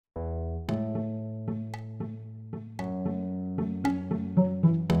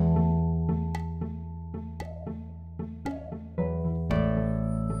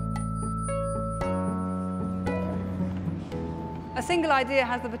A single idea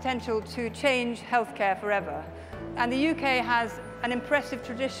has the potential to change healthcare forever, and the UK has an impressive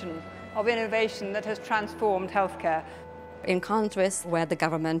tradition of innovation that has transformed healthcare. In countries where the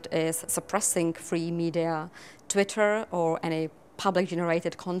government is suppressing free media, Twitter or any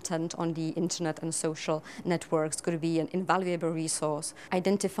public-generated content on the internet and social networks could be an invaluable resource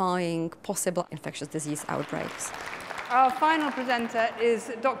identifying possible infectious disease outbreaks. Our final presenter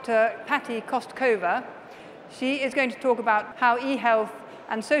is Dr. Patty Kostkova. She is going to talk about how e-health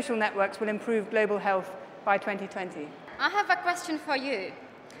and social networks will improve global health by 2020. I have a question for you.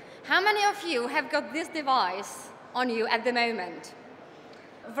 How many of you have got this device on you at the moment?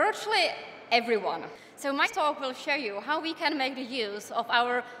 Virtually everyone. So my talk will show you how we can make the use of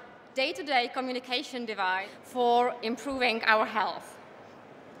our day-to-day communication device for improving our health.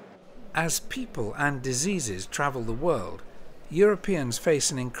 As people and diseases travel the world, Europeans face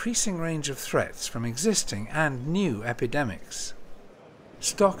an increasing range of threats from existing and new epidemics.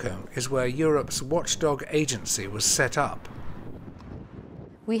 Stockholm is where Europe's watchdog agency was set up.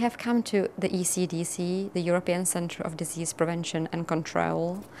 We have come to the ECDC, the European Centre of Disease Prevention and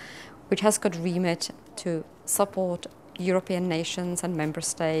Control, which has got remit to support European nations and member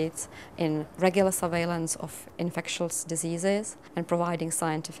states in regular surveillance of infectious diseases and providing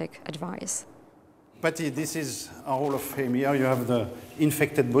scientific advice. Patty, this is our Hall of Fame. Here you have the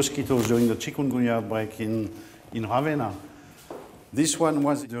infected mosquitoes during the chikungunya outbreak in Ravenna. This one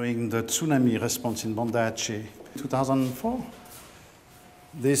was during the tsunami response in Banda Aceh, 2004.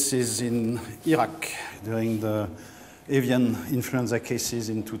 This is in Iraq during the avian influenza cases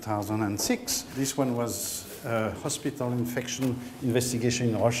in 2006. This one was a hospital infection investigation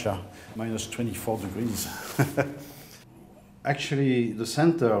in Russia, minus 24 degrees. Actually, the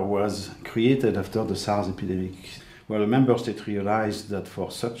center was created after the SARS epidemic, where the member state realized that for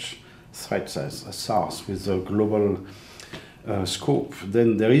such threats as SARS with a global scope,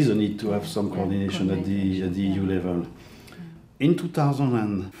 then there is a need to have some coordination at the EU level. In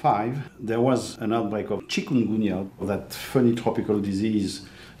 2005, there was an outbreak of chikungunya, that funny tropical disease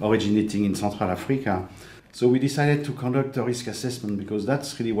originating in Central Africa. So we decided to conduct a risk assessment because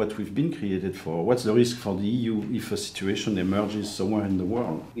that's really what we've been created for. What's the risk for the EU if a situation emerges somewhere in the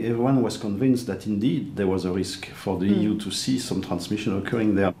world? Everyone was convinced that indeed there was a risk for the EU to see some transmission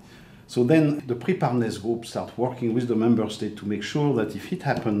occurring there. So then the preparedness group started working with the member state to make sure that if it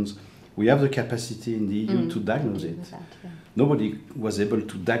happens, we have the capacity in the EU to diagnose it. Nobody was able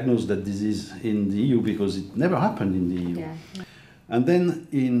to diagnose that disease in the EU because it never happened in the EU. Yeah. And then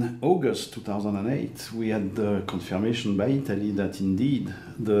in August 2008, we had the confirmation by Italy that indeed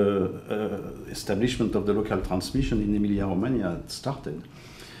the establishment of the local transmission in Emilia-Romagna had started.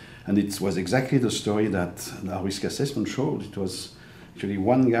 And it was exactly the story that our risk assessment showed. It was actually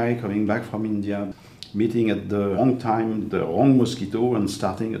one guy coming back from India, meeting at the wrong time, the wrong mosquito, and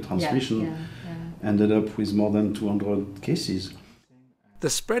starting a transmission. Ended up with more than 200 cases. The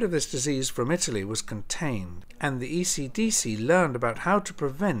spread of this disease from Italy was contained, and the ECDC learned about how to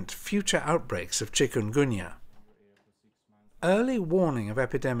prevent future outbreaks of chikungunya. Early warning of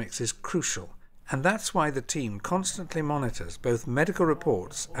epidemics is crucial, and that's why the team constantly monitors both medical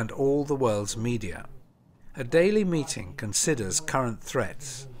reports and all the world's media. A daily meeting considers current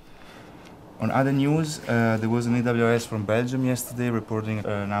threats. On other news, there was an AWS from Belgium yesterday reporting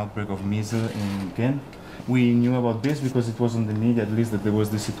an outbreak of measles in Ghent. We knew about this because it was on the media, at least, that there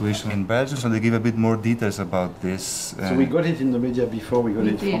was this situation in Belgium, so they gave a bit more details about this. So we got it in the media before we got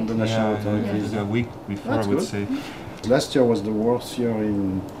it from the national authorities. A week before, I would say. Last year was the worst year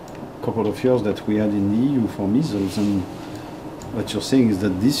in a couple of years that we had in the EU for measles, and what you're saying is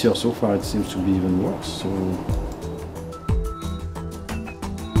that this year so far it seems to be even worse. So.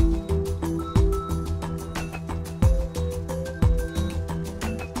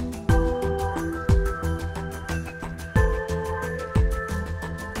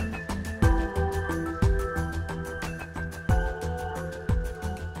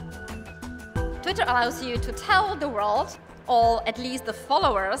 Twitter allows you to tell the world, or at least the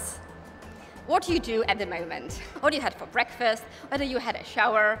followers, what you do at the moment. What you had for breakfast, whether you had a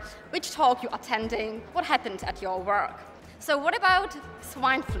shower, which talk you're attending, what happened at your work. So what about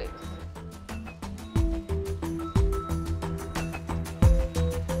swine flu?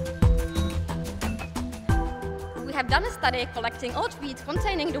 We have done a study collecting all tweets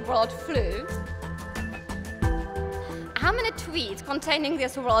containing the word flu. How many tweets containing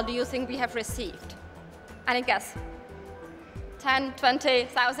this word do you think we have received? Any guess? 10,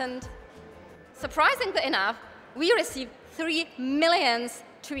 20,000? Surprisingly enough, we received 3 million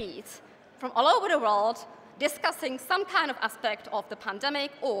tweets from all over the world discussing some kind of aspect of the pandemic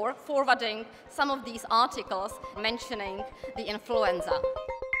or forwarding some of these articles mentioning the influenza.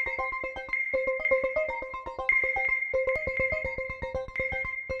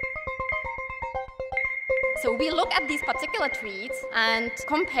 So we look at these particular tweets and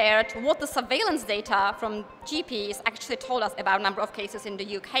compared what the surveillance data from GPs actually told us about number of cases in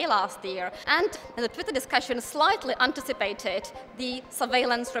the UK last year. And the Twitter discussion slightly anticipated the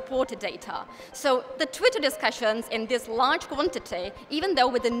surveillance reported data. So the Twitter discussions in this large quantity, even though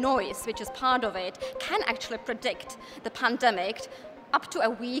with the noise, which is part of it, can actually predict the pandemic up to a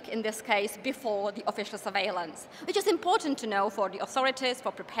week, in this case, before the official surveillance, which is important to know for the authorities,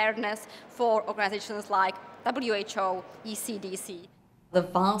 for preparedness, for organizations like WHO, ECDC. The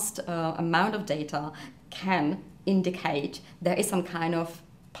vast amount of data can indicate there is some kind of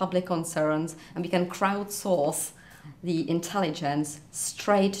public concerns, and we can crowdsource the intelligence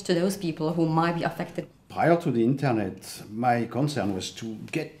straight to those people who might be affected. Prior to the internet, my concern was to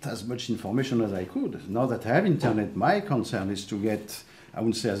get as much information as I could. Now that I have internet, my concern is to get, I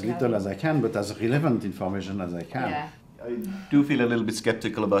wouldn't say as little as I can, but as relevant information as I can. Yeah. I do feel a little bit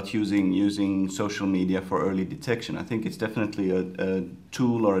skeptical about using social media for early detection. I think it's definitely a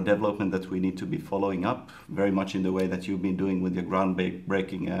tool or a development that we need to be following up, very much in the way that you've been doing with your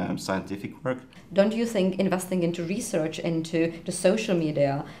groundbreaking scientific work. Don't you think investing into research into the social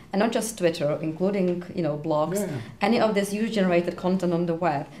media, and not just Twitter, including blogs, any of this user-generated content on the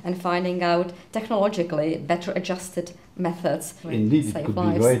web, and finding out technologically better adjusted methods? Indeed, it could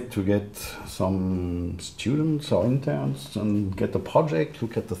be great to get some students or interns and get a project,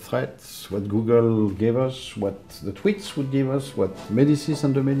 look at the threats, what Google gave us, what the tweets would give us, what Medicis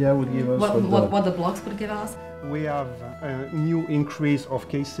and the media would give us. What the blogs would give us. We have a new increase of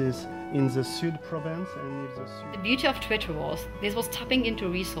cases in the Sud province and in the Sud. The beauty of Twitter was this was tapping into a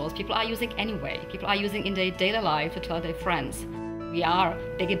resource people are using anyway. People are using in their daily life to tell their friends. We are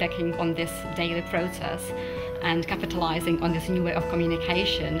piggybacking on this daily process and capitalizing on this new way of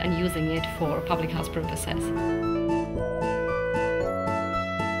communication and using it for public health purposes.